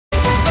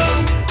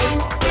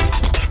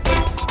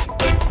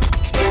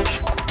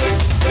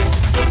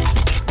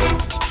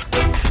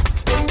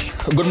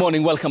Good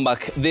morning, welcome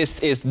back. This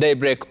is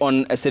Daybreak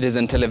on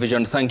Citizen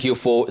Television. Thank you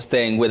for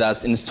staying with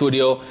us. In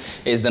studio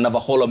is the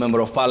Navajo Member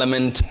of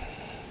Parliament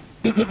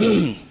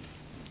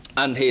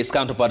and his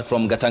counterpart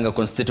from Gatanga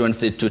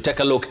constituency to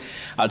take a look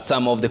at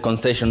some of the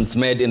concessions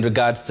made in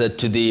regards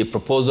to the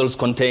proposals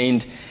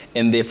contained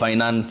in the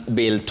Finance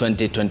Bill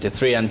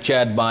 2023 and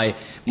chaired by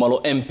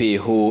Molo MP,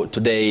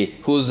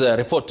 whose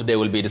report today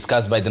will be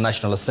discussed by the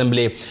National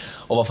Assembly.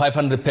 Over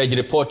 500-page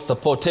report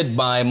supported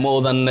by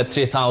more than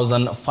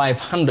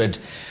 3,500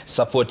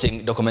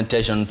 supporting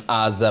documentations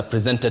as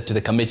presented to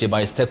the committee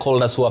by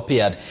stakeholders who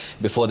appeared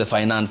before the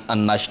Finance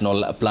and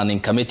National Planning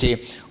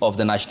Committee of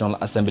the National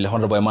Assembly.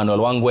 Honorable Emmanuel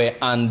Wangwe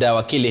and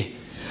Wakili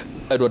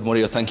Edward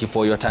Murio, thank you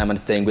for your time and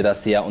staying with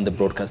us here on the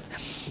broadcast.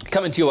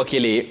 Coming to you,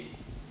 Wakili,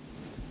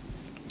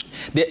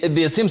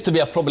 there seems to be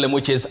a problem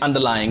which is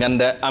underlying,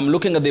 and I'm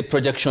looking at the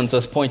projections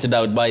as pointed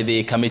out by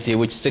the committee,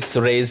 which seeks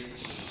to raise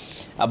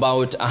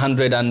about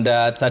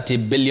 130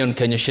 billion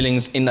Kenya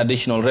shillings in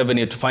additional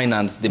revenue to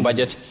finance the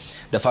budget,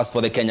 the first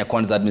for the Kenya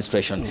Kwanza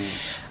administration.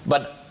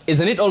 But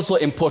isn't it also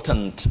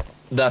important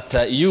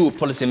that you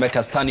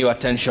policymakers turn your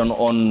attention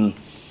on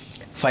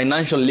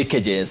financial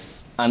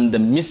leakages and the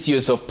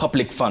misuse of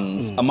public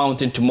funds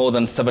amounting to more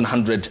than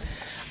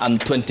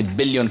 720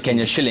 billion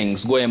Kenya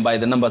shillings, going by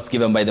the numbers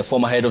given by the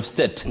former head of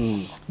state,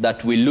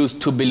 that we lose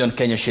 2 billion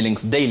Kenya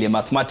shillings daily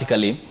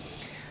mathematically?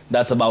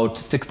 That's about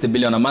 60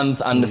 billion a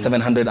month and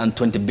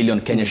 720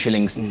 billion Kenya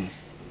shillings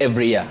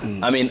every year.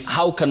 I mean,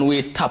 how can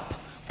we tap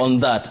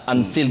on that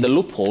and seal the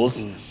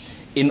loopholes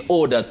in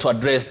order to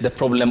address the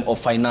problem of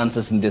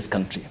finances in this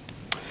country?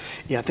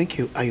 Yeah, thank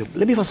you, Ayub.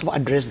 Let me first of all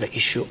address the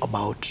issue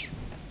about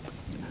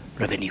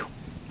revenue,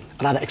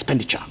 rather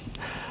expenditure,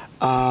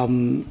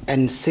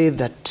 and say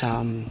that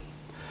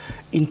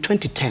in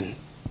 2010,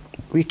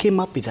 we came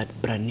up with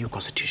that brand new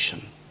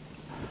constitution.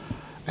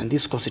 And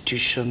this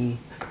constitution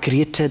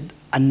created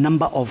a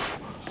number of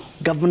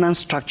governance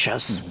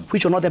structures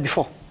which were not there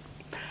before.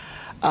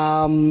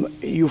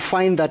 You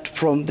find that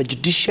from the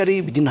judiciary,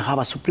 we didn't have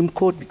a Supreme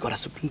Court, we got a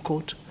Supreme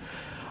Court.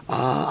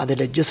 At the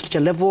legislature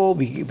level,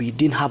 we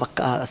didn't have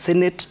a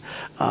Senate,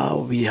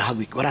 we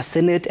got a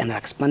Senate and an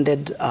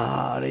expanded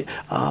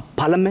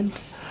Parliament.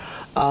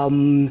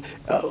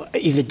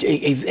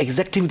 Is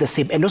executive the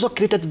same, and also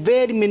created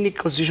very many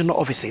constitutional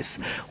offices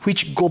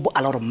which go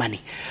a lot of money,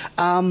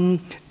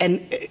 and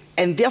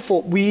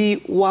therefore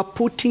we were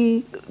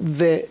putting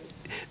the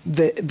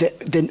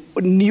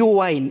new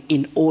wine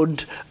in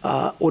old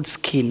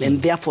skin,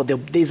 and therefore there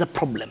is a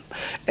problem.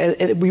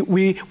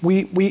 We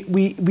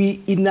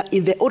in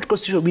the old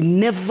constitution we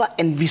never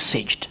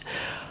envisaged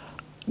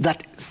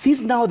that since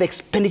now the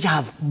expenditure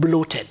have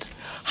bloated,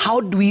 how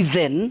do we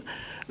then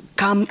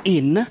come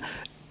in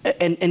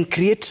and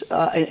create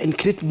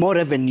more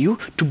revenue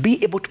to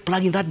be able to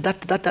plug in that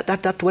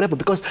whatever,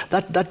 because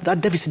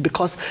that deficit,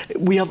 because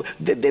we have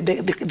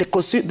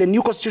the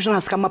new constitution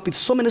has come up with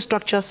so many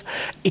structures,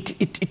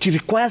 it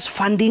requires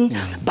funding,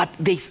 but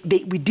we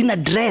didn't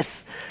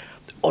address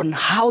on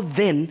how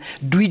then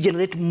do we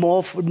generate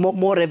more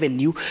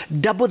revenue,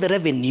 double the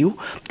revenue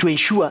to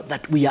ensure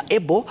that we are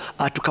able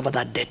to cover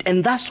that debt.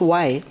 And that's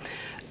why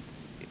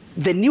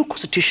the new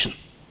constitution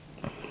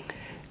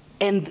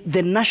and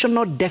the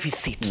national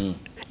deficit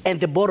and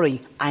the borrowing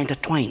are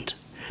intertwined.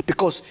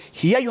 Because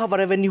here you have a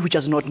revenue which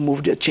has not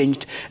moved,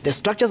 changed, the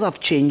structures have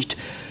changed,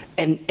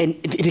 and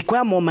it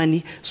requires more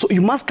money, so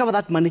you must cover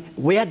that money.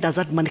 Where does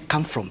that money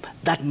come from?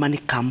 That money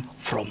comes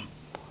from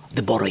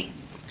the borrowing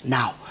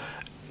now.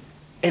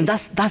 And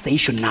that's the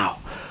issue now.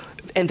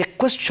 And the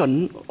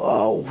question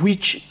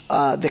which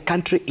the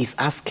country is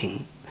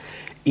asking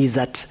is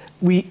that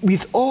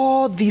with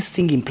all these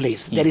things in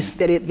place,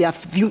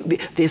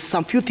 there's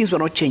some few things we're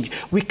not changing.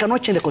 We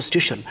cannot change the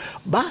constitution,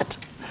 but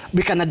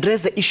we can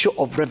address the issue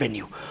of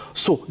revenue.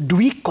 So do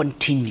we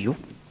continue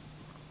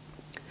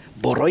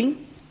borrowing,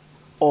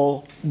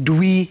 or do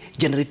we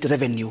generate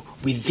revenue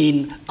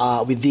within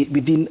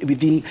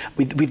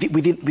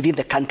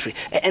the country?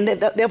 And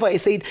therefore I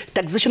said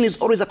taxation is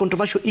always a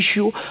controversial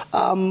issue,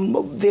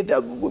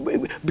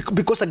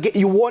 because again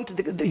you want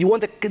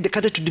the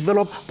country to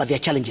develop, but there are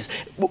challenges.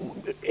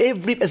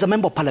 As a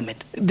member of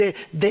parliament,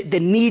 the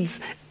needs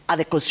at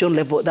the constitution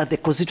level, that the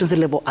constituency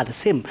level are the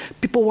same.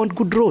 People want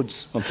good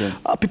roads. Okay.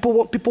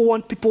 People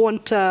want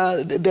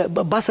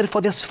the bursary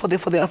for their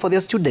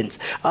students.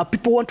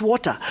 People want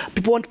water.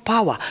 People want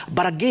power.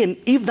 But again,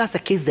 if that's the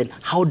case, then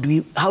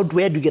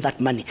where do we get that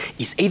money?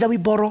 It's either we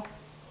borrow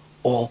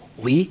or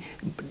we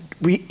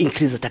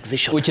increase the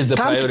taxation. Which is the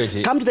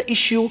priority? Come to the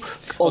issue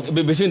of...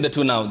 Okay, between the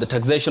two now, the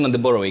taxation and the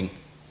borrowing,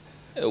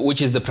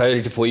 which is the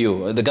priority for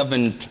you? The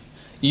government,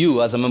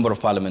 you as a member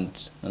of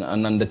parliament,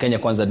 and the Kenya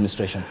Kwanza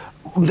administration?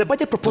 The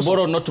budget proposal... To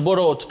borrow, not to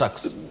borrow, or to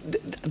tax?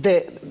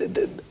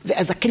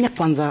 As a Kenya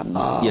Kwanza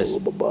yes.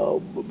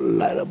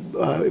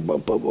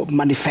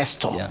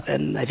 Manifesto,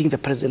 and I think the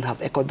president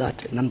have echoed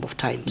that a number of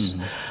times.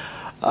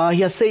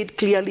 He has said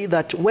clearly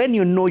that when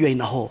you know you're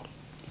in a hole,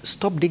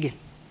 stop digging.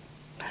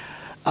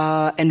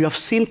 And you have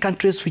seen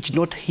countries which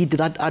not heed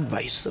that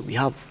advice. We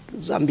have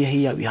Zambia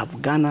here, we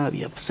have Ghana, we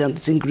have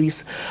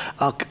Greece,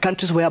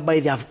 countries whereby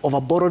they have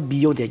overborrowed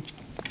beyond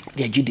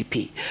their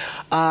GDP.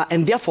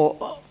 And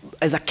therefore,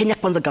 as a Kenya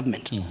Kwanza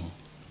government,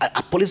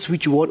 a policy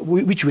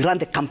which we run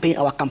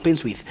our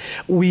campaigns with,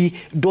 we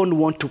don't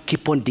want to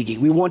keep on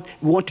digging. We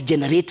want to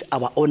generate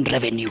our own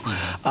revenue.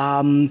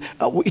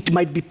 It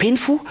might be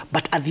painful,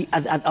 but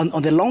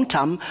on the long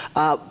term,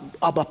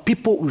 our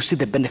people will see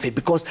the benefit,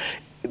 because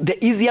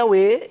the easier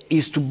way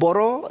is to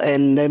borrow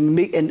and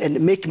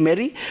make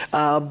merry,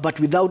 but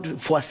without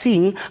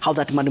foreseeing how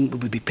that money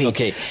will be paid.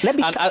 Okay.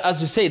 And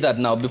as you say that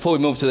now, before we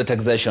move to the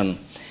taxation,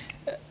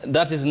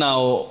 that is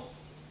now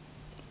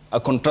a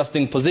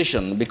contrasting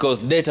position, because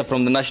data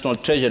from the National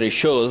Treasury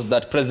shows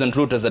that President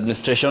Ruto's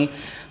administration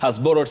has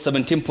borrowed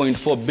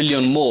 17.4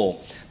 billion more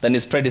than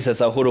his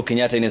predecessor Uhuru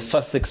Kenyatta in his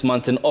first 6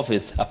 months in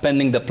office,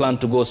 appending the plan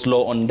to go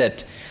slow on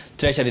debt.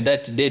 Treasury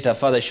debt data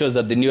further shows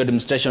that the new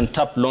administration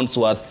tapped loans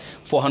worth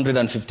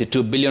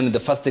 452 billion in the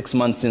first 6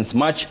 months since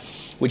March,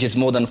 which is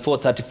more than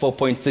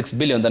 434.6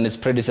 billion than his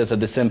predecessor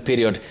the same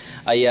period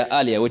a year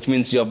earlier, which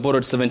means you have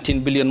borrowed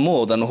 17 billion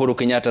more than Uhuru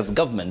Kenyatta's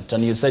government.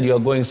 And you said you are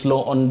going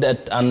slow on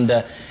debt and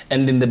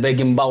ending the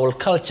begging bowl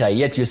culture,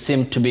 yet you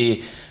seem to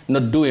be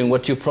not doing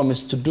what you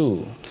promised to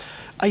do.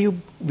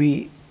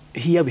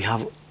 Here we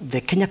have the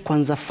Kenya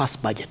Kwanza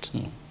first budget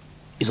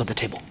is on the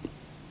table.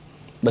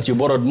 But you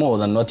borrowed more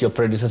than what your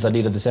predecessor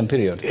did at the same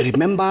period.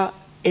 Remember,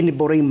 any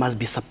borrowing must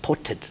be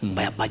supported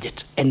by a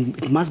budget, and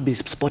it must be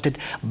supported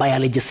by a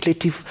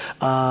legislative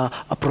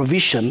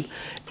provision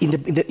in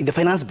the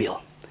finance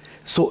bill.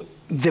 So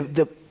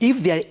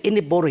if there are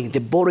any borrowing, the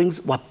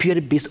borrowings were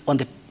purely based on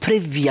the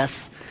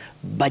previous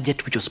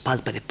budget which was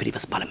passed by the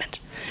previous parliament.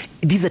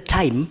 This is a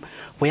time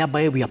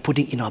whereby we are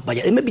putting in our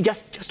budget. And maybe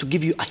just to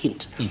give you a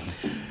hint,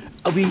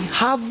 we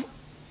have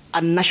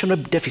a national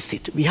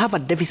deficit. We have a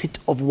deficit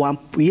of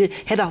we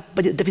had a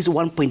budget deficit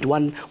of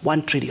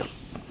 1.11 trillion.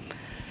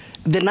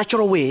 The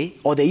natural way,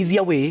 or the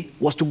easier way,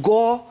 was to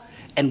go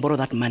and borrow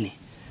that money.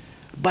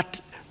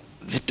 But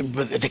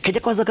the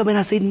Kenya Kwanza government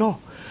has said no.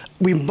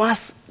 We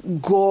must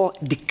go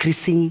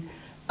decreasing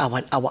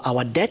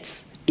our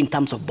debts in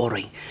terms of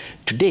borrowing.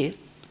 Today,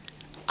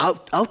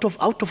 out of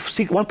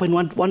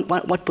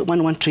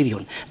 1.11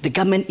 trillion, the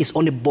government is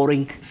only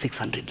borrowing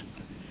 600.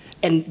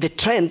 And the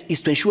trend is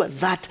to ensure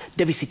that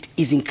deficit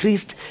is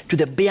increased to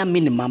the bare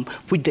minimum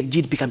which the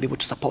GDP can be able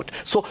to support.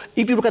 So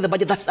if you look at the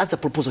budget, that's the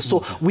proposal.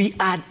 So we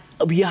are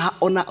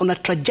on a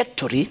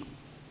trajectory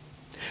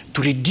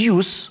to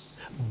reduce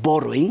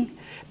borrowing,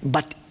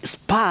 but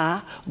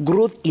spur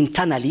growth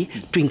internally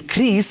to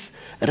increase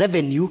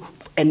revenue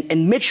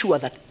and make sure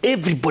that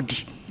everybody,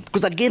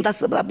 because again,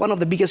 that's one of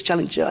the biggest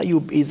challenges,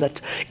 is that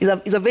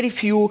is a very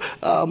few,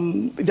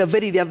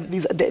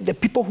 the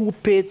people who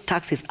pay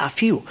taxes are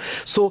few.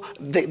 So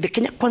the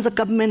Kenya Kwanza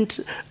government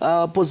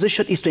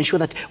position is to ensure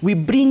that we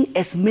bring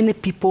as many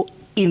people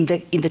in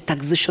the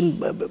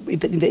taxation,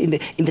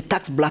 in the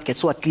tax bracket,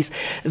 so at least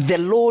the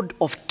load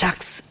of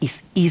tax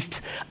is eased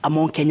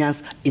among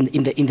Kenyans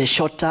in the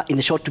short to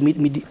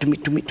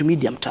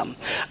medium term.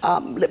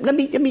 Let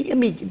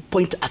me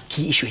point a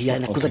key issue here,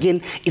 because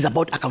again, it's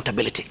about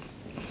accountability.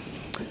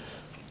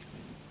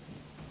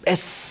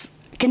 As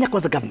Kenya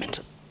Kwanza government,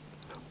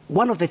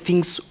 one of the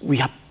things we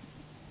have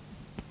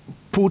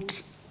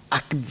put a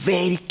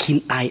very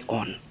keen eye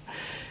on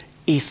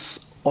is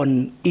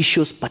on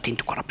issues pertaining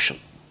to corruption.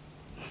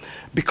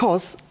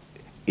 Because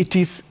it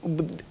is,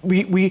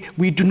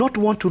 we do not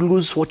want to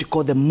lose what you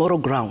call the moral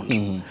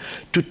ground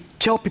to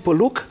tell people,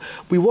 look,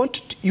 we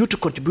want you to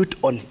contribute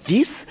on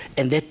this,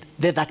 and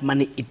that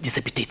money it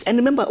dissipates. And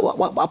remember,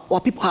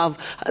 what people have,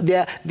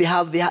 they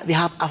have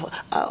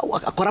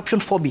a corruption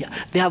phobia.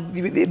 They've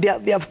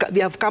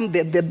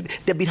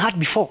been hurt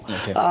before,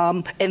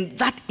 and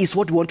that is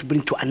what we want to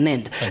bring to an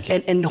end.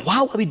 And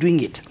how are we doing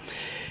it?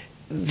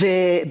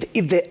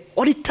 The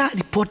auditor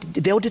report,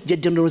 the Auditor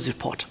General's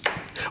report.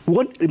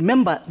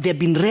 Remember, they've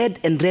been read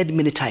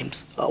many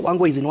times.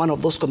 Wango is in one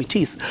of those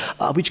committees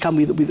which come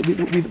with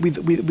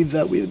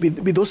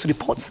those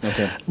reports.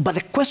 But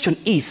the question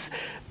is,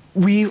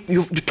 you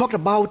talked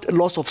about a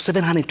loss of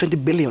 720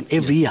 billion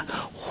every year.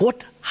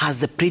 What has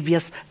the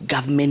previous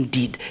government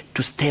did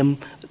to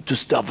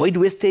avoid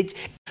wastage?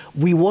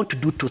 We want to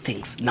do two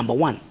things. Number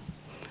one,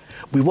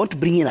 we want to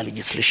bring in a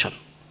legislation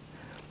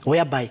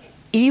whereby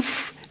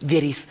if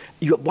there is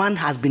one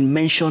has been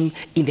mentioned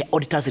in the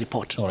auditor's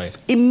report,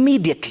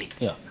 immediately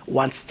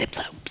one step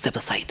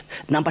aside.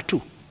 Number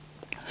two,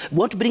 we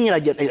want to bring in a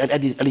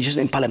legislation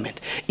in Parliament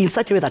in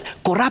such a way that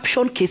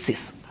corruption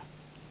cases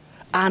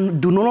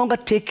do no longer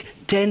take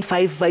 10,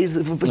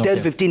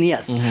 15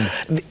 years.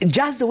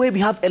 Just the way we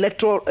have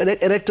election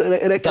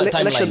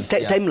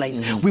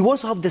timelines, we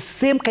also have the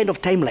same kind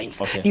of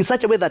timelines in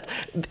such a way that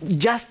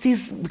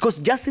justice, because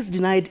justice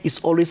denied is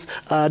always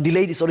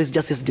delayed, is always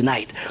justice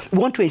denied. We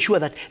want to ensure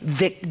that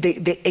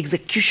the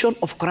execution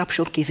of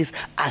corruption cases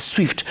are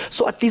swift.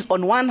 So at least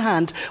on one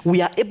hand,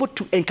 we are able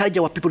to encourage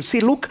our people to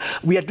say, look,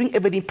 we are doing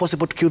everything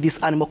possible to kill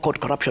this animal called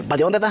corruption.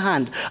 But on the other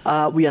hand,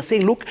 we are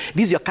saying, look,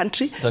 this is your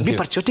country, be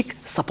patriotic,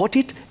 support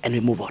it, and we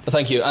move on.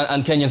 Thank you.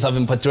 And Kenyans have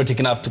been patriotic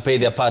enough to pay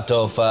their part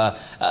of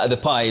the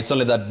pie. It's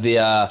only that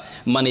their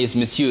money is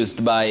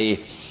misused by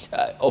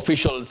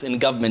officials in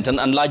government.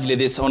 And largely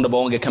this,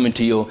 Honorable Onge, coming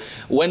to you.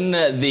 When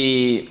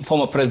the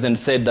former president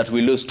said that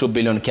we lose 2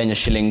 billion Kenya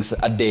shillings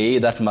a day,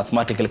 that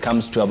mathematically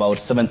comes to about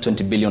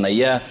 720 billion a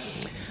year.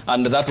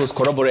 And that was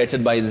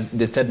corroborated by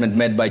the statement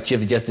made by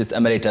Chief Justice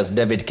Emeritus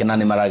David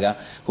Kenani Maraga,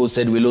 who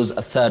said we lose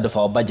a third of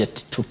our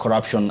budget to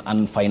corruption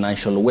and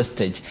financial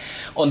wastage.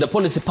 On the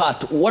policy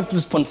part, what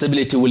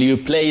responsibility will you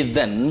play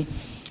then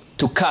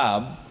to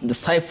curb the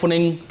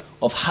siphoning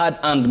of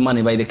hard-earned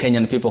money by the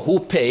Kenyan people who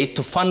pay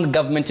to fund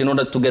government in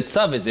order to get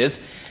services,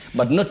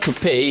 but not to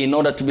pay in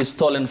order to be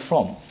stolen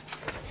from?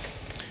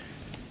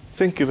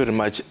 Thank you very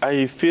much.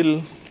 I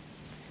feel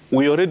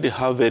we already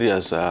have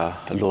various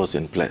laws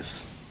in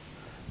place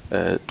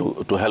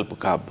to help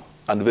curb,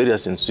 and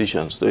various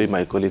institutions, the way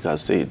my colleague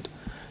has said.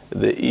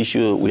 The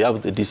issue, we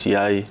have the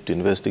DCI to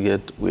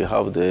investigate, we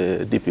have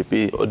the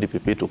DPP or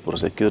DPP to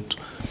prosecute,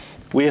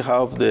 we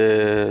have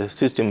the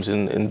systems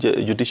in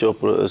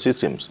judicial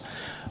systems.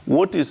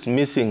 What is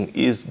missing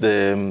is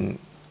the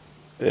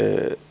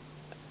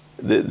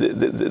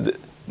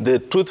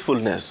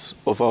truthfulness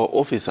of our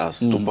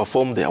officers to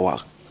perform their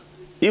work.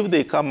 If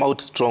they come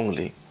out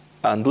strongly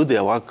and do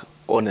their work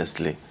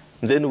honestly,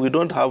 then we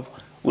don't have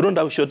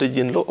shortage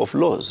of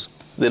laws.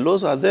 The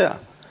laws are there.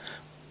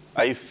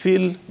 I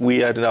feel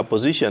we are in a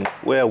position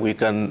where we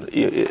can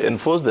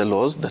enforce the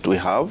laws that we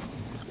have,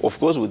 of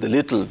course with the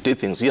little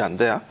things here and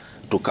there,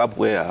 to curb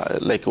where,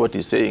 like what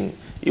he's saying,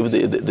 if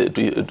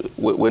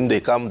when they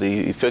come, they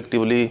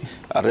effectively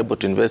are able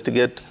to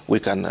investigate, we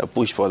can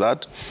push for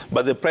that.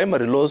 But the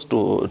primary laws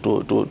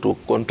to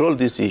control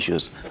these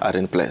issues are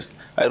in place.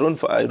 I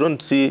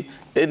don't see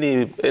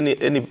any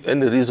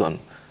reason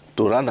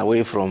to run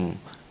away from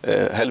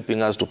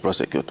helping us to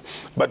prosecute.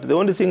 But the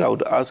only thing I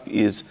would ask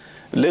is,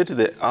 let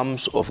the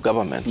arms of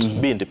government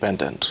be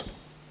independent.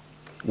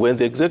 When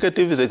the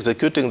executive is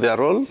executing their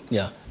role,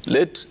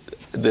 let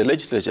the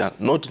legislature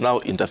not now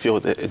interfere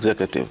with the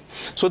executive,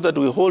 so that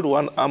we hold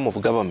one arm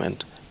of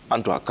government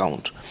onto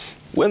account.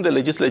 When the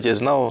legislature is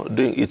now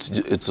doing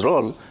its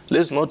role,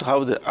 let's not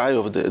have the eye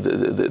of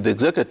the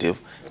executive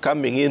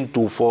coming in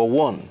to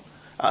forewarn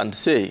and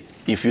say,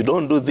 if you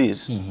don't do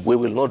this, we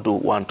will not do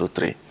 1, 2,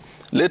 3.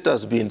 Let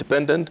us be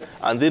independent,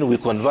 and then we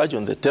converge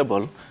on the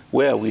table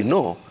where we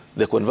know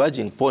the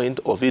converging point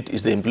of it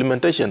is the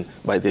implementation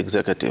by the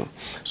executive.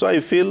 So I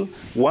feel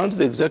once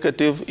the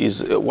executive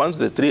is, once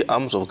the three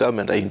arms of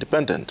government are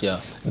independent,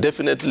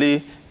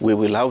 definitely we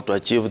will have to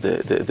achieve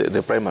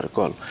the primary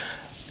goal.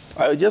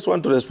 I just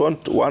want to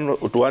respond to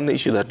one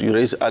issue that you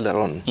raised earlier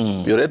on.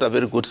 You read a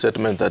very good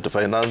statement that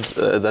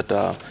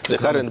the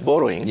current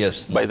borrowing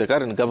by the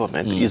current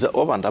government is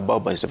over and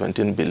above by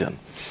 17 billion.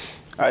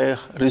 I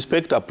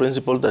respect a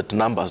principle that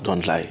numbers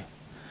don't lie.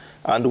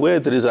 And where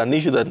there is an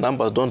issue that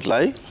numbers don't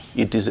lie,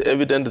 it is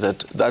evident that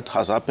that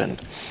has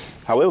happened.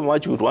 However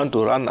much we would want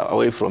to run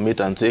away from it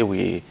and say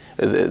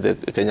the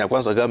Kenya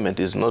Kwanza government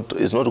is not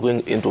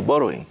going into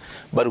borrowing,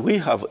 but we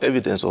have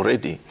evidence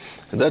already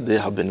that they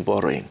have been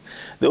borrowing.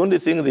 The only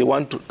thing they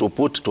want to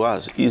put to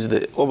us is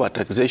the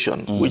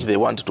overtaxation, which they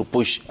want to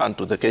push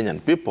onto the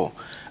Kenyan people.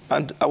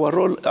 And our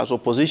role as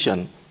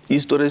opposition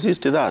is to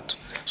resist that,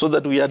 so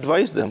that we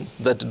advise them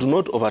that do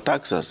not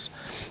overtax us.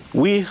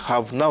 We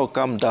have now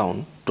come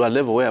down to a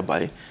level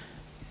whereby,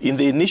 in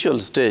the initial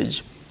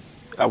stage,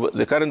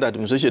 the current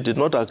administration did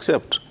not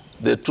accept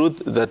the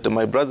truth that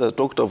my brother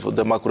talked of,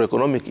 the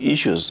macroeconomic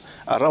issues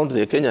around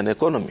the Kenyan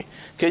economy.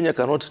 Kenya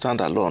cannot stand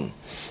alone.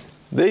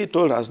 They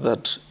told us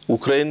that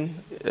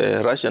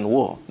Ukraine-Russian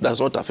war does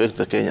not affect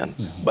the Kenyan.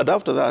 But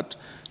after that,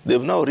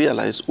 they've now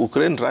realized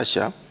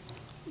Ukraine-Russia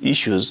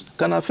issues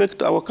can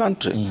affect our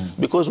country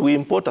because we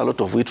import a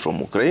lot of wheat from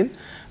Ukraine,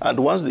 and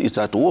once it's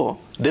at war,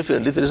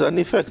 definitely there is an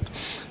effect.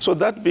 So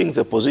that being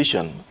the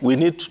position, we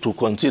need to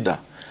consider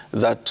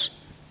that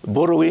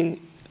borrowing,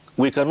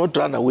 we cannot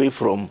run away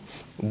from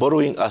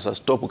borrowing as a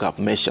stopgap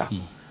measure.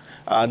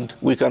 And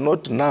we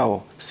cannot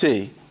now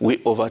say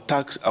we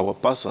overtax our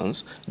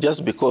persons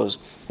just because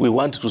we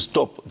want to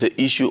stop the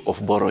issue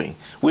of borrowing.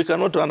 We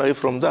cannot run away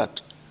from that.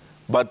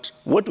 But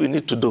what we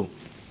need to do,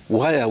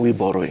 why are we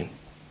borrowing?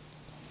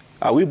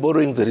 Are we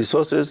borrowing the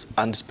resources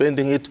and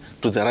spending it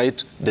to the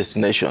right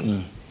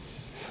destination?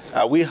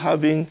 Are we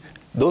having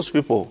those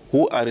people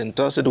who are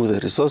entrusted with the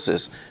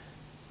resources,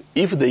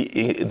 if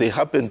they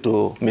happen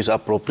to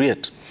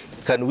misappropriate,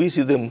 can we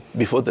see them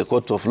before the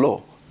court of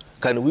law?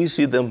 Can we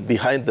see them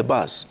behind the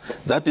bars?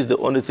 That is the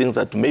only thing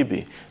that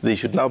maybe they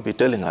should now be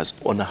telling us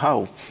on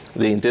how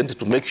they intend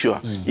to make sure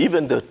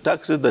even the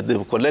taxes that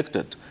they've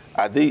collected,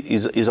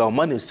 is our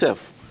money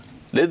safe?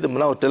 Let them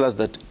now tell us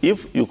that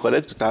if you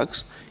collect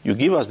tax, you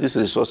give us these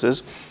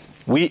resources,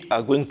 we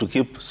are going to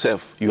keep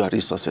safe your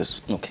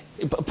resources. Okay.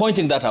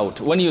 Pointing that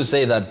out, when you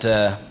say that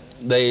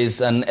there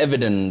is an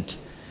evident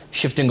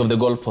shifting of the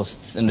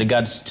goalposts in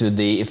regards to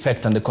the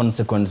effect and the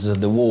consequences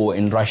of the war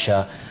in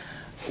Russia,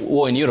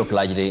 war in Europe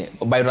largely,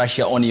 by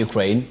Russia on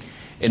Ukraine,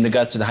 in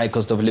regards to the high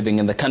cost of living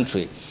in the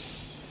country,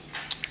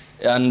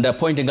 and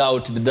pointing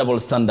out the double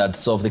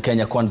standards of the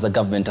Kenya Kwanza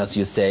government, as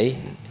you say,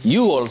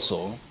 you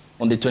also,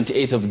 on the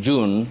 28th of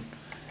June,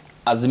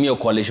 Azimio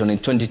coalition in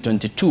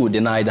 2022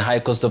 denied the high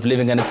cost of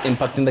living and its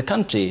impact in the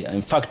country.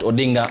 In fact,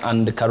 Odinga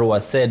and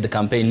Karua said, the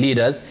campaign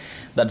leaders,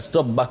 that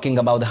stop backing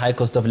about the high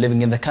cost of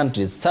living in the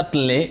country.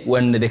 Certainly,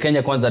 when the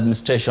Kenya Kwanza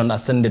administration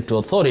ascended to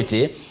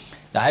authority,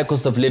 the high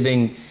cost of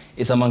living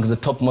is amongst the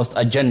topmost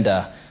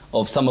agenda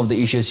of some of the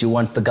issues you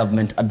want the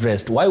government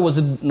addressed. Why was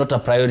it not a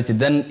priority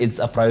then? It's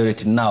a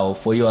priority now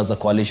for you as a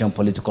coalition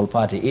political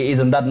party.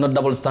 Isn't that not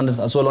double standards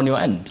as well on your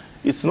end?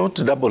 It's not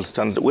double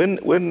standard. When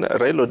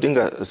Raila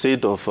Odinga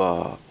said of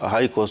a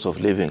high cost of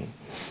living,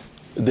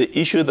 the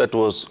issue that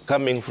was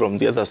coming from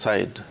the other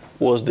side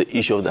was the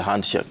issue of the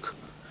handshake.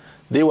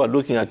 They were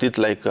looking at it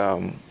like,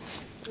 do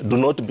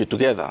not be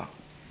together.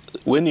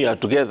 When you are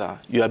together,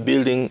 you are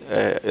building,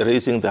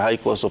 raising the high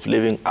cost of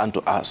living unto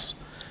us.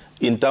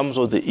 In terms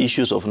of the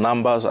issues of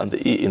numbers and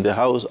in the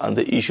House and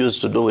the issues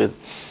to do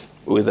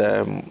with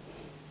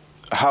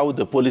how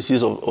the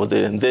policies of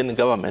the then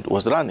government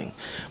was running.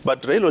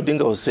 But Raila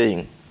Odinga was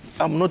saying,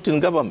 I'm not in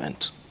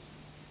government.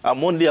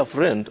 I'm only a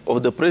friend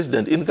of the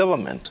president in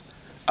government.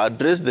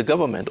 Address the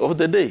government of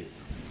the day.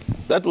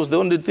 That was the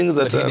only thing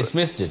that... But he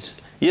dismissed it.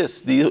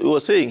 Yes, he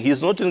was saying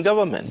he's not in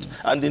government.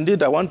 And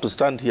indeed, I want to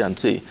stand here and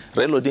say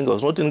Raila Odinga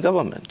was not in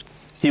government.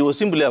 He was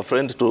simply a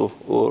friend to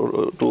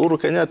Uhuru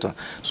Kenyatta.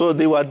 So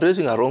they were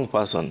addressing a wrong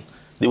person.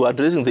 They were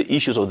addressing the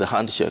issues of the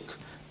handshake,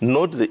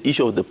 not the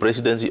issue of the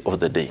presidency of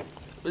the day.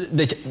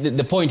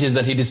 The point is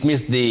that he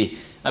dismissed the,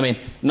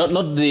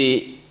 not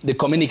the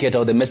communicator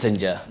or the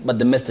messenger, but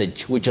the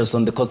message, which was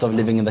on the cost of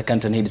living in the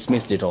country, and he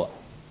dismissed it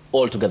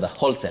altogether,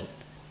 wholesale.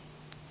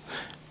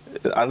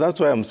 And that's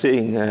why I'm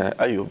saying,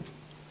 Ayub,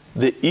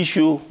 the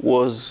issue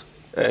was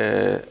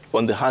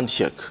on the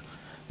handshake,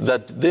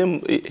 that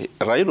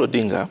Raila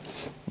Odinga,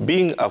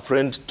 being a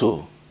friend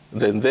to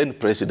the then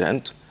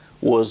president,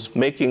 was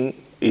making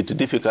it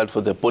difficult for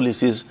the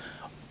policies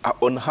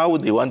on how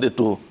they wanted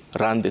to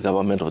run the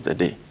government of the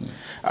day.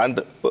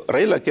 And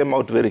Raila came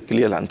out very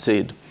clearly and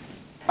said,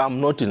 I'm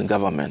not in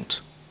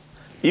government.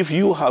 If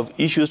you have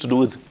issues to do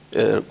with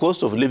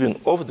cost of living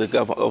of the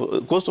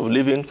cost of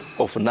living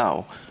of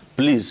now,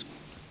 please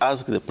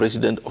ask the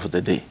president of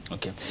the day.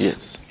 Okay.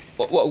 Yes.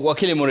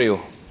 Wakili Murio,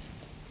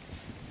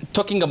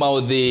 talking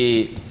about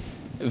the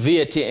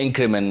VAT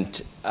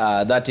increment,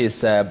 that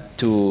is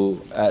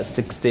to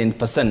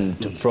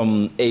 16%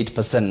 from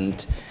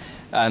 8%,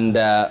 and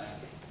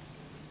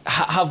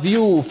have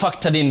you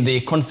factored in the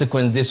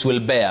consequence this will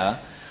bear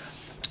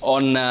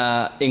on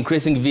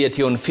increasing VAT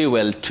on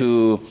fuel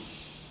to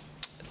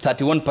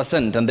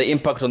 31% and the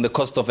impact on the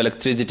cost of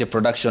electricity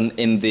production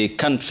in the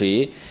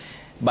country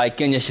by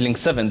Kenya shilling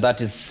 7, that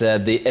is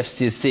the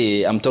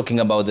FCC. I'm talking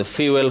about the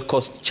fuel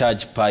cost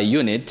charge per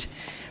unit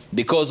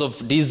because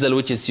of diesel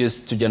which is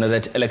used to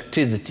generate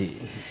electricity.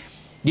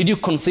 Did you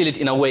conceal it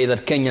in a way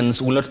that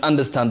Kenyans will not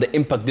understand the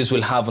impact this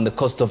will have on the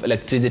cost of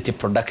electricity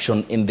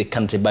production in the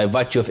country by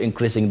virtue of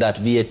increasing that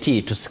VAT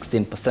to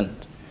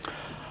 16%?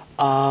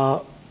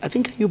 I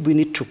think we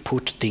need to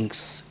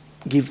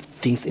give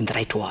things in the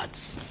right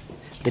words.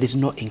 There is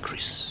no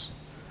increase.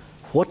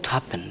 What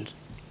happened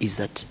is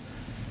that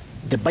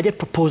the budget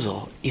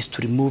proposal is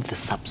to remove the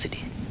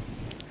subsidy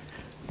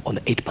on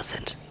the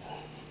 8%.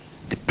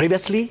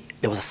 Previously,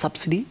 there was a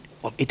subsidy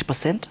of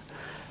 80%,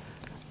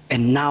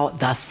 and now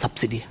that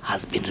subsidy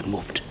has been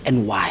removed.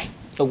 And why?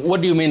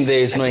 What do you mean there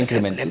is no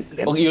increment?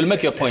 Okay, you'll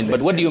make your point,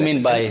 but what do you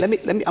mean by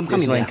I'm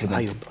coming there,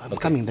 Ayub. I'm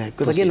coming there.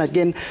 Because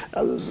again,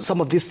 some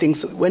of these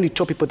things, when you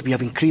tell people that we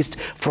have increased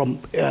by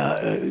 8%,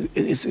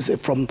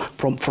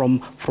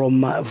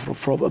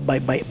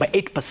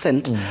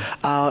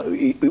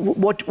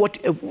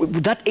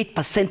 that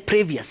 8%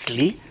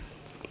 previously,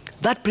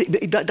 that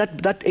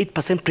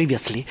 8%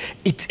 previously,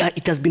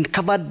 it has been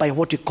covered by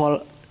what you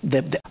call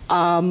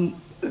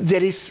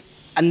there is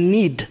a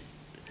need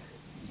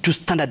to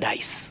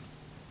standardize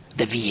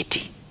the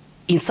VAT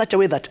in such a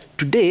way that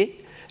today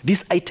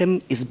this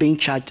item is being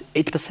charged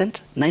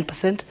 8%,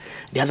 9%,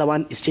 the other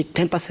one is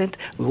 10%.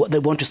 They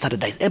want to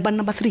standardize. But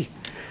number 3,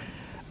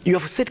 you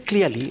have said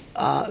clearly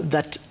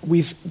that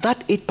with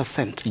that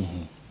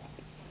 8%,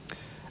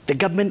 the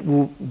government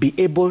will be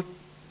able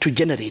to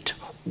generate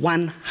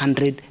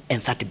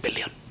 130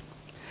 billion.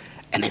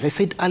 And as I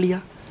said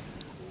earlier,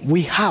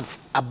 we have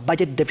a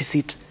budget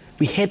deficit.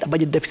 We had a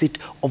budget deficit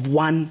of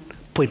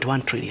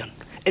 1.1 trillion.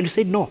 And we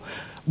said, no,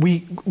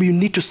 we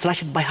need to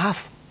slash it by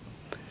half.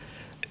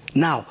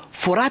 Now,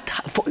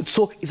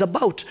 so it's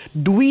about,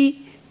 do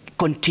we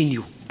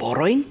continue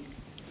borrowing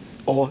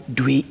or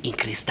do we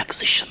increase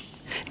taxation?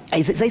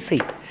 As I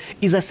said,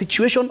 it's a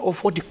situation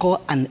of what you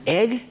call an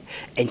egg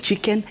and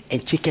chicken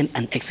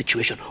and egg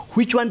situation.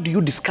 Which one do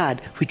you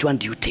discard? Which one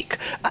do you take?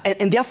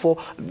 And therefore,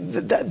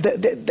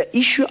 the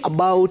issue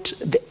about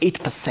the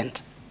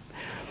 8%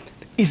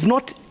 is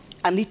not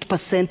an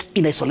 8%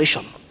 in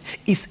isolation.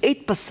 It's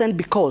 8%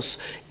 because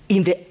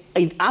in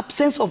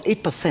absence of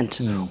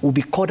 8%, we'll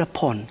be called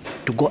upon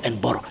to go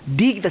and borrow.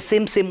 Dig the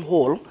same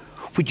hole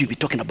which you'll be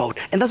talking about.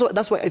 And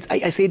that's why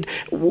I said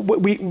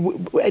we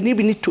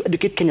need to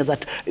educate Kenyans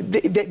that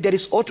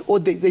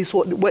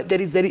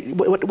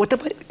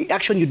whatever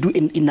action you do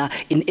in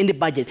the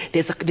budget,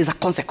 there's a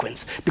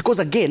consequence. Because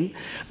again,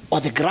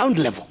 at the ground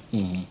level,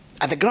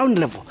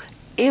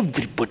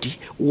 everybody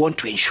want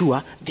to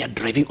ensure they are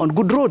driving on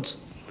good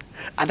roads.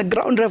 At the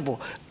ground level,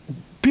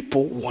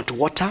 people want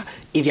water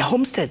in their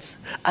homesteads.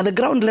 At the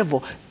ground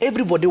level,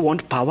 everybody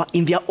wants power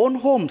in their own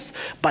homes.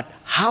 But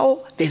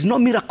how? There's no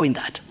miracle in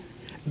that.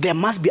 There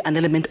must be an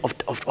element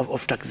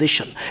of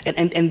taxation.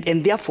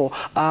 And therefore,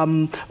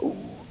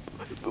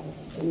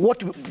 what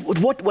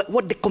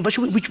the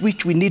conversion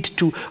which we need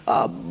to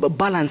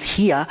balance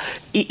here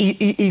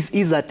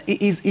is that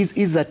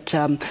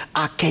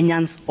are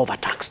Kenyans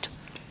overtaxed?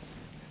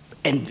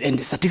 And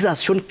the statistics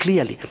has shown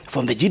clearly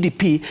from the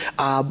GDP,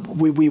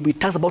 we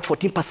tax about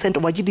 14%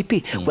 of our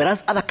GDP,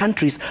 whereas other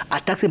countries are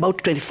taxing about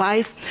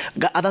 25,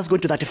 others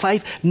going to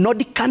 35.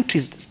 Nordic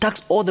countries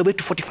tax all the way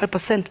to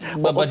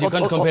 45%. But you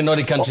can't compare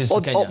Nordic countries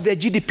to Kenya. Of their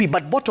GDP,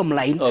 but bottom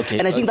line,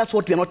 and I think that's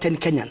what we are not telling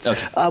Kenyans.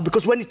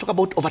 Because when you talk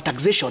about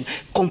overtaxation,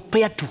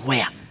 compared to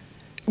where?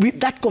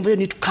 That conversion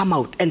need to come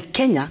out, and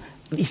Kenya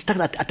is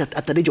taxed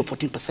at the range of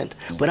 14%,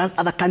 whereas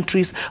other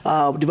countries,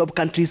 developed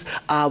countries,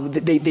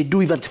 they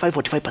do even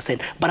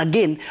 45%. But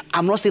again,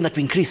 I'm not saying that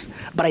we increase,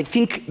 but I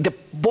think the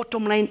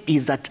bottom line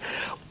is that,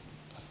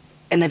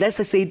 and as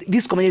I said,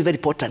 this conversation is very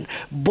important.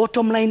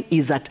 Bottom line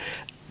is that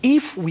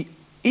if we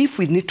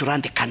need to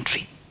run the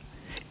country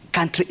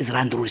is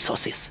run through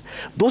resources.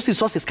 Those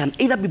resources can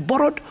either be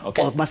borrowed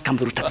or must come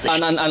through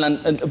taxation.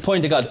 And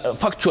pointing out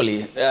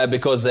factually,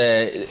 because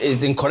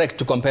it's incorrect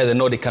to compare the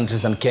Nordic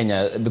countries and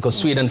Kenya, because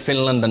Sweden,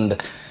 Finland,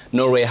 and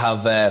Norway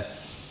have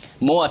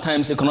more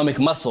times economic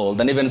muscle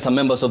than even some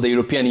members of the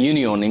European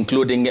Union,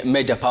 including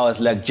major powers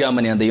like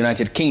Germany and the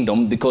United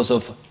Kingdom, because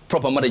of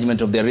proper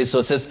management of their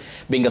resources,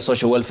 being a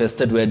social welfare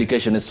state where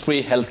education is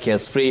free, healthcare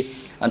is free,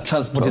 and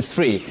transport is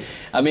free.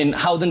 I mean,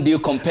 how then do you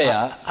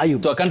compare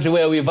to a country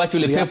where we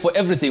virtually pay for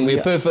everything? We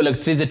pay for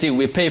electricity,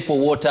 we pay for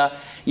water,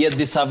 yet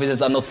these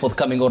services are not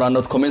forthcoming or are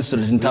not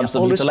commensurate in terms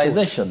of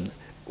utilization.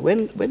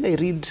 When I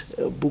read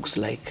books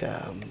like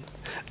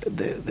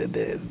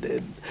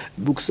the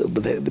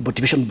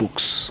motivation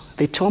books,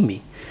 they tell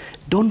me,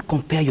 don't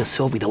compare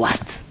yourself with the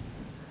worst.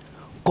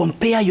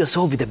 Compare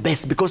yourself with the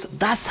best, because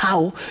that's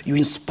how you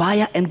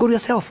inspire and grow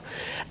yourself.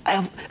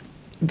 I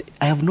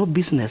have no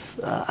business,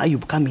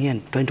 Ayub, come here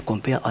and trying to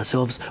compare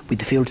ourselves with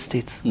the failed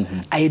states.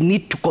 I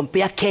need to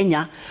compare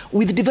Kenya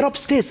with the developed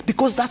states,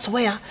 because that's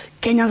where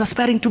Kenyans are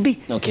aspiring to be.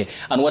 Okay,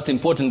 and what's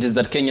important is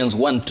that Kenyans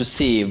want to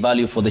see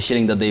value for the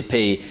shilling that they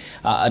pay,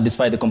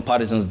 despite the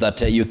comparisons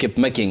that you keep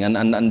making.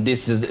 And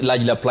this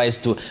largely applies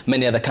to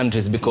many other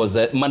countries, because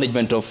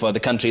management of the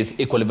country is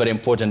equally very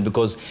important,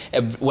 because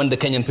when the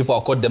Kenyan people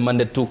are called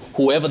demanded to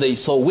whoever they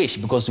so wish,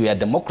 because we are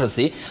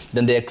democracy,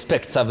 then they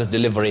expect service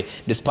delivery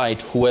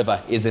despite whoever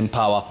is in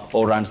power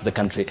or runs the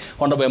country.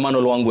 Honorable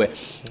Emmanuel Wangwe,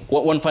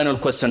 one final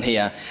question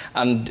here.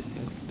 And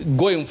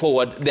going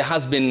forward, there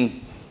has been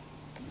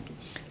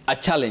a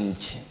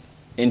challenge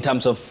in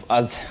terms of,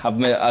 as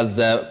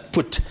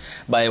put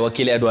by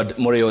Wakili Edward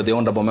Morio, the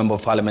Honorable Member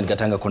of Parliament,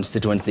 Gatanga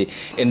constituency,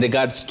 in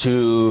regards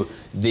to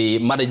the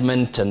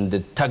management and the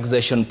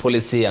taxation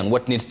policy and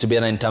what needs to be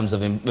done in terms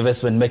of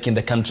investment, making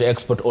the country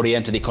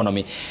export-oriented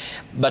economy.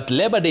 But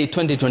Labor Day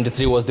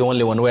 2023 was the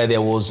only one where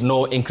there was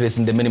no increase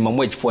in the minimum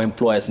wage for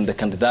employers in the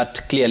country.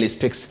 That clearly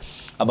speaks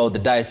about the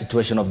dire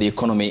situation of the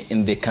economy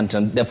in the country,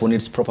 and therefore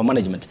needs proper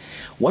management.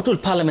 What will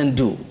Parliament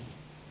do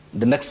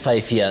the next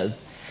 5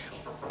 years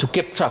to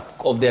keep track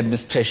of the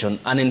administration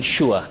and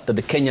ensure that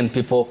the Kenyan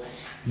people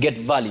get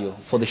value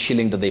for the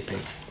shilling that they pay?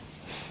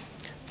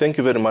 Thank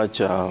you very much.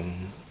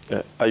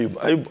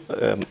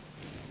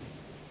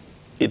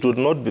 It would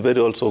not be very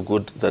also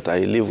good that I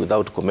leave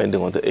without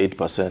commenting on the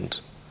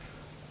 8%,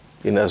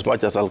 in as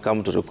much as I'll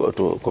come to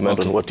comment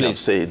on what you have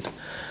said.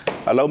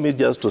 Allow me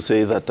just to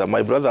say that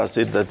my brother has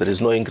said that there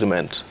is no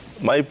increment.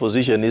 My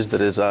position is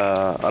there is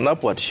an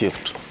upward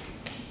shift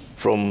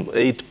from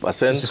 8%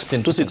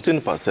 to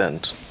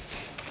 16%.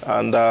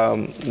 And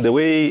the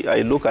way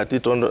I look at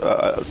it,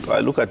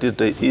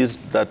 is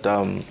that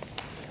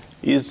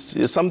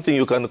is something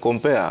you can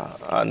compare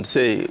and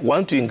say,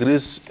 want to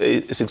increase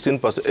 8% to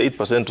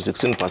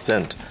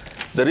 16%,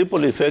 the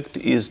ripple effect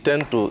is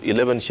 10 to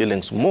 11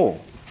 shillings more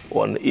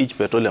on each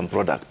petroleum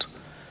product.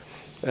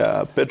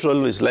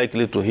 Petrol is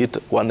likely to hit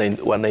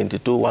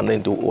 192,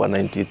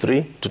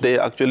 193. Today,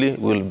 actually,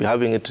 we'll be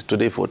having it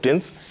today,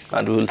 14th,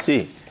 and we will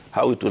see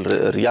how it will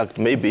react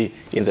maybe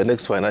in the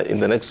next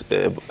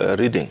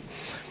reading.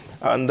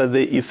 And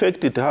the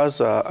effect it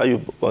has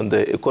on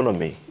the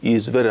economy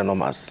is very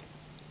enormous.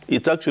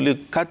 It's actually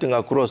cutting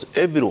across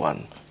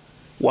everyone.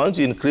 Once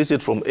you increase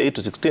it from 8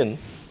 to 16,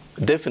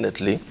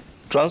 definitely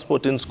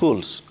transport in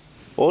schools.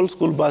 All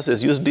school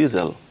buses use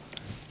diesel.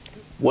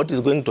 What is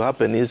going to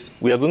happen is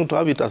we are going to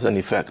have it as an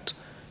effect.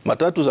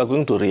 Matatus are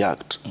going to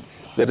react.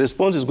 The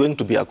response is going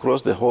to be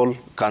across the whole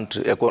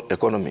country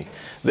economy.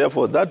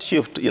 Therefore, that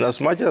shift, in as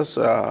much as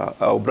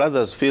our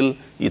brothers feel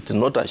it's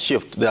not a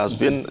shift, there has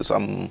been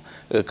some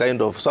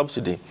kind of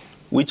subsidy,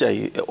 which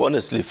I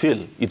honestly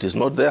feel it is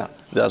not there.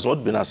 There has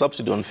not been a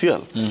subsidy on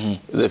fuel.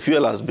 The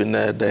fuel has been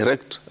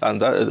direct,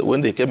 and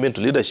when they came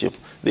into leadership,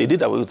 they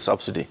did away with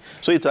subsidy.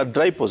 So it's a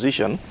dry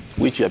position,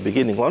 which we are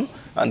beginning on,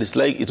 and it's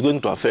like it's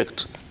going to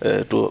affect,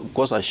 to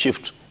cause a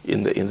shift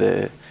in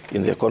the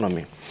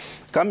economy.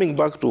 Coming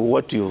back to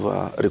what you've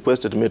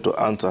requested me to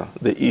answer,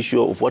 the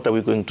issue of what are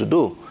we going to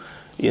do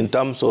in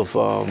terms of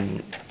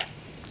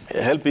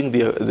helping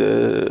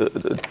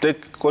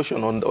take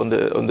caution on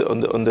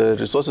the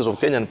resources of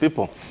Kenyan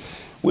people,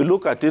 we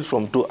look at it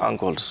from two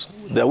angles.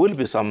 There will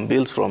be some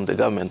bills from the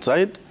government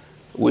side,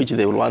 which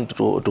they will want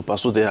to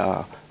pursue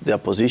their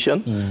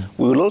position.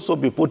 We will also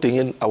be putting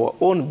in our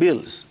own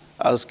bills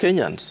as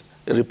Kenyans,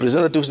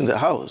 representatives in the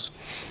House,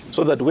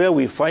 so that where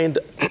we find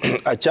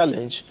a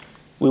challenge,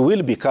 we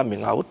will be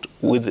coming out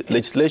with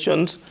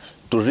legislations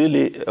to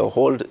really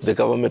hold the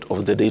government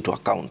of the day to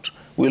account.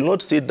 We will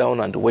not sit down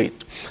and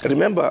wait.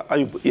 Remember,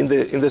 in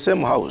the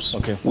same house,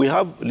 we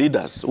have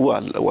leaders who are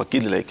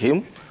wakili like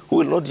him, who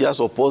will not just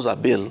oppose a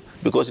bill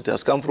because it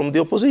has come from the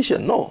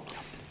opposition. No.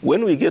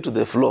 When we get to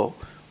the floor,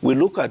 we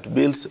look at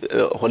bills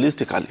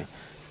holistically.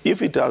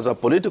 If it has a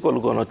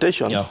political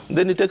connotation,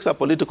 then it takes a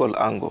political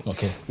angle.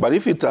 But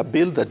if it's a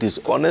bill that is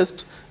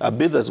honest, a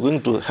bill that's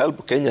going to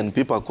help Kenyan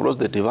people across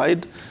the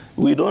divide,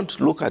 we don't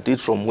look at it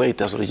from where it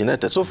has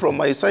originated. So from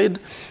my side,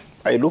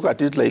 I look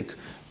at it like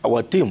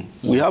our team.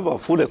 We have a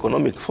full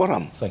economic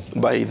forum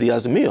by the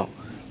Azimio,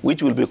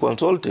 which will be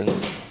consulting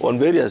on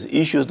various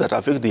issues that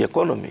affect the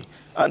economy.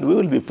 And we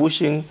will be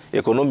pushing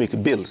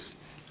economic bills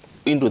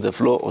into the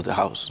floor of the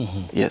House.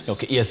 Yes.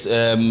 Okay. Yes.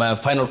 My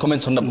final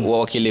comments on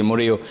Wakili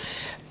Murio.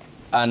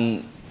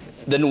 And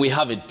then we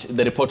have it.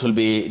 The report will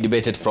be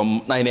debated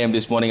from 9 a.m.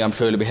 this morning. I'm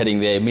sure you'll be heading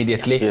there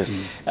immediately.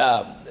 Yes.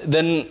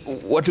 Then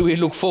what do we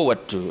look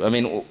forward to? I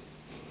mean,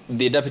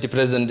 the Deputy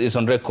President is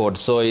on record,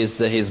 so is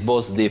his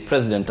boss, the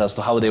President, as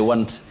to how they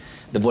want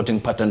the voting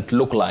pattern to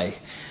look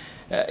like.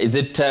 Is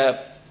it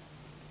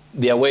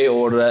their way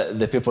or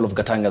the people of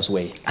Gatanga's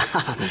way?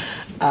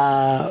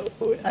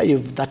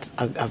 That's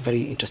a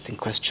very interesting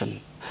question.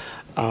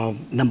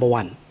 Number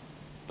one,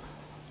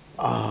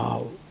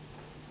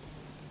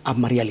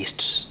 I'm a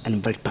realist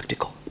and very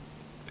practical.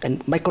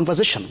 And my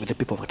conversation with the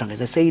people of Gatanga,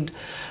 as I said,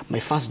 my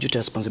first duty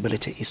and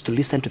responsibility is to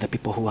listen to the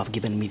people who have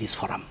given me this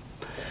forum,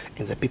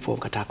 and the people of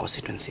Gatanga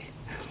constituency.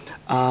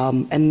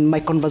 And my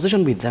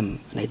conversation with them,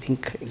 and I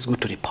think it's good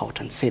to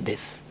report and say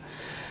this,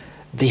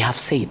 they have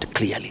said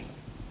clearly,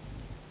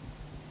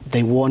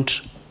 they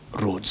want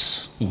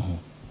roads.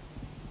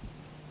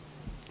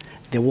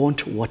 They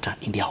want water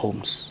in their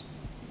homes.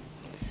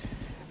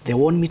 They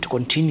want me to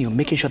continue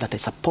making sure that I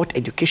support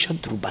education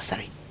through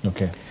bursary.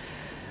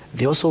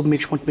 They also want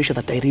to make sure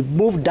that I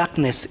remove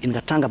darkness in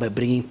Gatanga by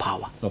bringing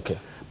power.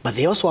 But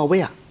they also are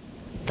aware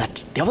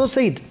that they also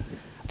said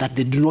that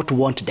they do not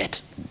want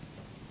debt.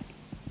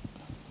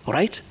 All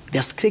right? They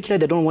have said clearly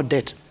they don't want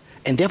debt.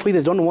 And therefore, if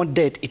they don't want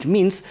debt, it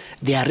means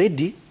they are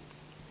ready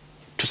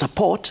to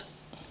support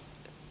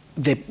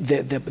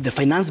the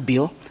finance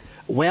bill,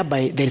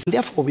 whereby there is,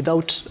 therefore,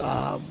 without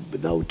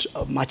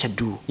much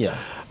ado,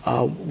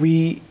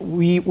 we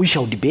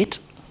shall debate,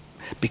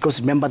 because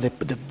remember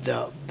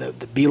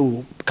the bill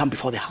will come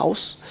before the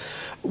House.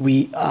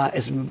 We,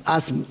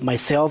 as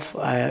myself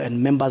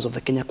and members of the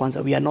Kenya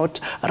Kwanza, we are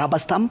not rubber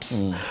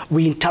stamps.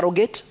 We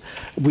interrogate,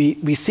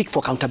 we seek for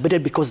accountability,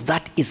 because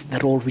that is the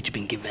role which has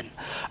been given.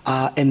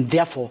 And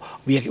therefore,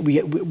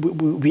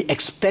 we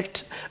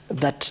expect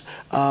that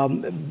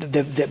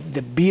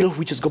the bill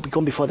which has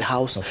come before the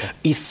House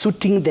is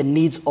suiting the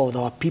needs of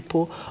our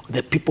people,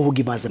 the people who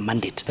give us a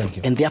mandate.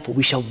 And therefore,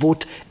 we shall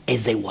vote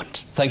as they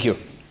want. Thank you.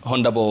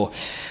 Honorable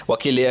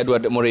Wakili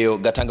Edward Murio,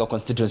 Gatanga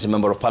Constituency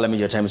Member of Parliament,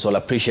 your time is all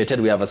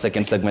appreciated. We have a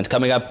second segment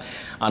coming up.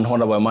 And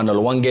Honorable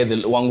Emmanuel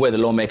Wangwe, the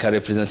lawmaker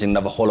representing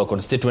Navakholo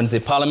Constituency.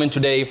 Parliament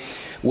today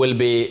will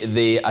be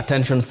the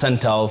attention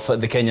center of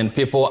the Kenyan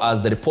people,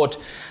 as the report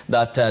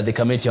that the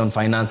Committee on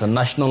Finance and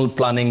National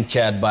Planning,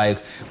 chaired by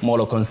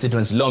Molo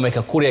Constituency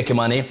lawmaker Kuria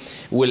Kimani,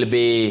 will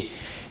be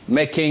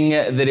making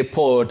the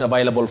report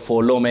available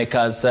for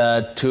lawmakers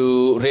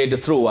to read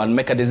through and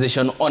make a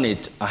decision on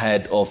it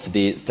ahead of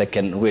the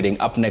second reading.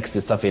 Up next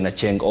is Safina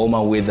Cheng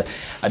Oma with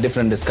a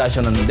different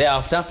discussion, and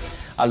thereafter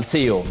I'll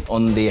see you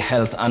on the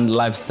health and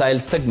lifestyle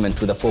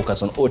segment with a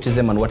focus on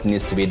autism and what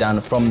needs to be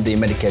done from the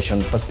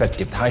medication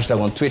perspective. The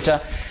hashtag on Twitter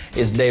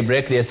is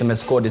Daybreak. The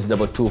SMS code is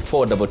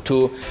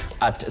 22422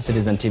 at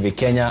Citizen TV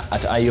Kenya,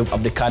 at Ayub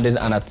Abdikadir,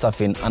 and at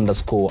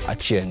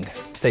Safin_Achieng.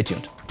 Stay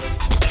tuned.